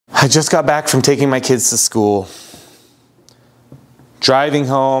I just got back from taking my kids to school. Driving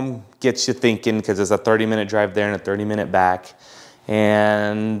home gets you thinking because it's a 30-minute drive there and a 30-minute back.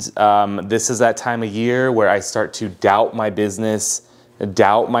 And this is that time of year where I start to doubt my business,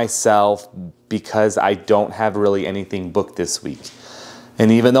 doubt myself because I don't have really anything booked this week.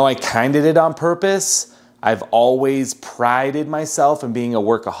 And even though I kind of did on purpose, I've always prided myself in being a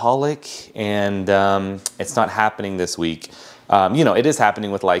workaholic, and it's not happening this week. You know, it is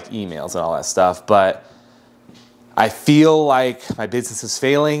happening with like emails and all that stuff, but I feel like my business is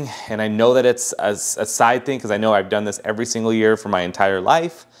failing, and I know that it's a side thing because I know I've done this every single year for my entire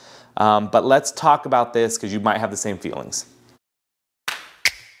life. But let's talk about this because you might have the same feelings.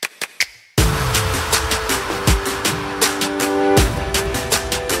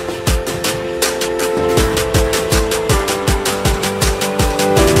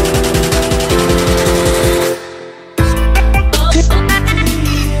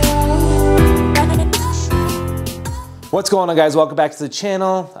 What's going on, guys? Welcome back to the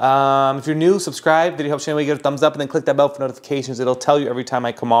channel. If you're new, subscribe. Video helps channel, give it a thumbs up, and then click that bell for notifications. It'll tell you every time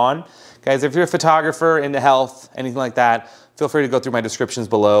I come on. Guys, if you're a photographer, into health, anything like that, feel free to go through my descriptions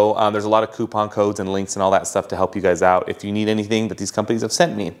below. There's a lot of coupon codes and links and all that stuff to help you guys out if you need anything that these companies have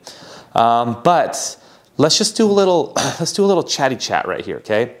sent me. But let's just do a little, chatty chat right here,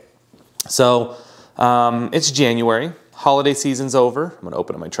 okay? So it's January. Holiday season's over. I'm gonna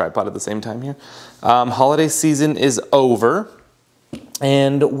open up my tripod at the same time here. Holiday season is over,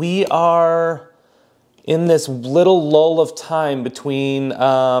 and we are in this little lull of time between,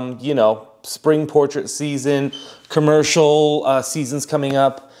 you know, spring portrait season, commercial seasons coming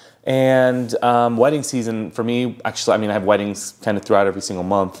up, and wedding season for me. Actually, I mean, I have weddings kind of throughout every single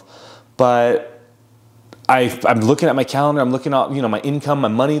month, but I'm looking at my calendar. I'm looking at, you know, my income, my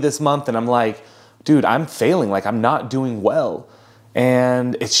money this month, and I'm like, dude, I'm failing, like I'm not doing well.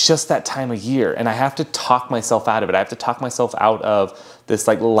 And it's just that time of year, and I have to talk myself out of it. I have to talk myself out of this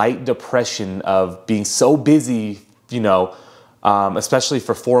like light depression of being so busy, you know, especially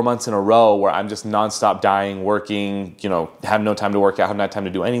for 4 months in a row where I'm just nonstop dying, working, you know, have no time to work out, have no time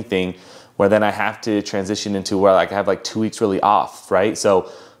to do anything, where then I have to transition into where like I have like 2 weeks really off, right?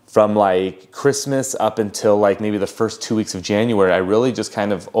 So from like Christmas up until like maybe the first 2 weeks of January, I really just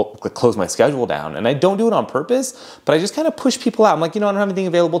kind of close my schedule down. And I don't do it on purpose, but I just kind of push people out. I'm like, you know, I don't have anything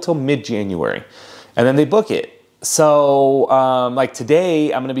available till mid-January. And then they book it. So like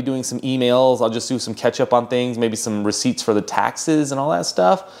today, I'm gonna be doing some emails. I'll just do some catch up on things, maybe some receipts for the taxes and all that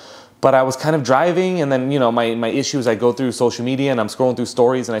stuff. But I was kind of driving, and then, you know, my issue is I go through social media and I'm scrolling through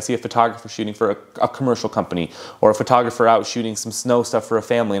stories and I see a photographer shooting for a commercial company, or a photographer out shooting some snow stuff for a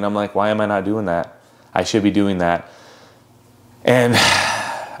family, and I'm like, why am I not doing that? I should be doing that. And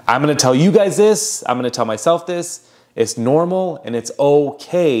I'm gonna tell you guys this, I'm gonna tell myself this, it's normal and it's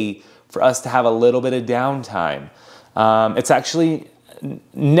okay for us to have a little bit of downtime. It's actually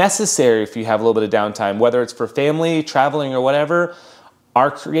necessary if you have a little bit of downtime, whether it's for family, traveling, or whatever. Our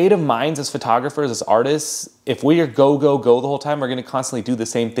creative minds as photographers, as artists, if we are go, go, go the whole time, we're gonna constantly do the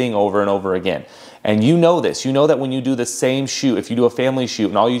same thing over and over again. And you know this. You know that when you do the same shoot, if you do a family shoot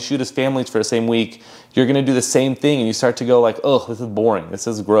and all you shoot is families for the same week, you're gonna do the same thing and you start to go like, oh, this is boring, this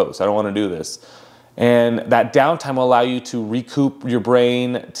is gross, I don't wanna do this. And that downtime will allow you to recoup your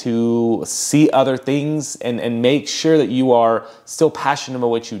brain, to see other things, and make sure that you are still passionate about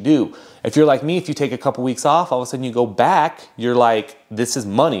what you do. If you're like me, if you take a couple weeks off, all of a sudden you go back, you're like, this is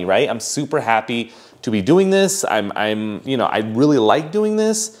money, right? I'm super happy to be doing this. You know, I really like doing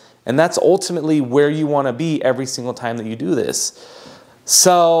this. And that's ultimately where you want to be every single time that you do this.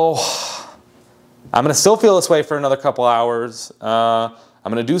 So I'm going to still feel this way for another couple hours.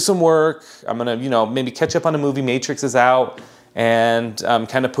 I'm gonna do some work. I'm gonna, you know, maybe catch up on a movie. Matrix is out, and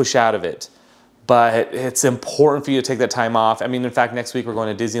kind of push out of it. But it's important for you to take that time off. I mean, in fact, next week we're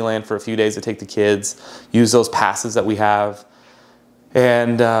going to Disneyland for a few days to take the kids, use those passes that we have,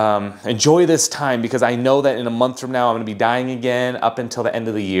 and enjoy this time, because I know that in a month from now I'm gonna be dying again up until the end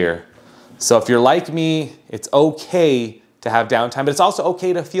of the year. So if you're like me, it's okay to have downtime, but it's also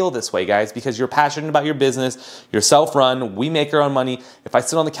okay to feel this way, guys, because you're passionate about your business, you're self-run, we make our own money. If I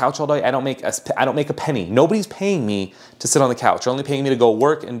sit on the couch all day, I don't make a penny. Nobody's paying me to sit on the couch. They're only paying me to go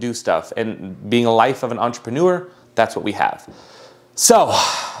work and do stuff. And being a life of an entrepreneur, that's what we have. So,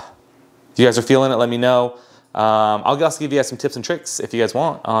 if you guys are feeling it, let me know. I'll also give you guys some tips and tricks if you guys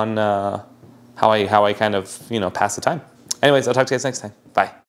want on how I kind of, you know, pass the time. Anyways, I'll talk to you guys next time. Bye.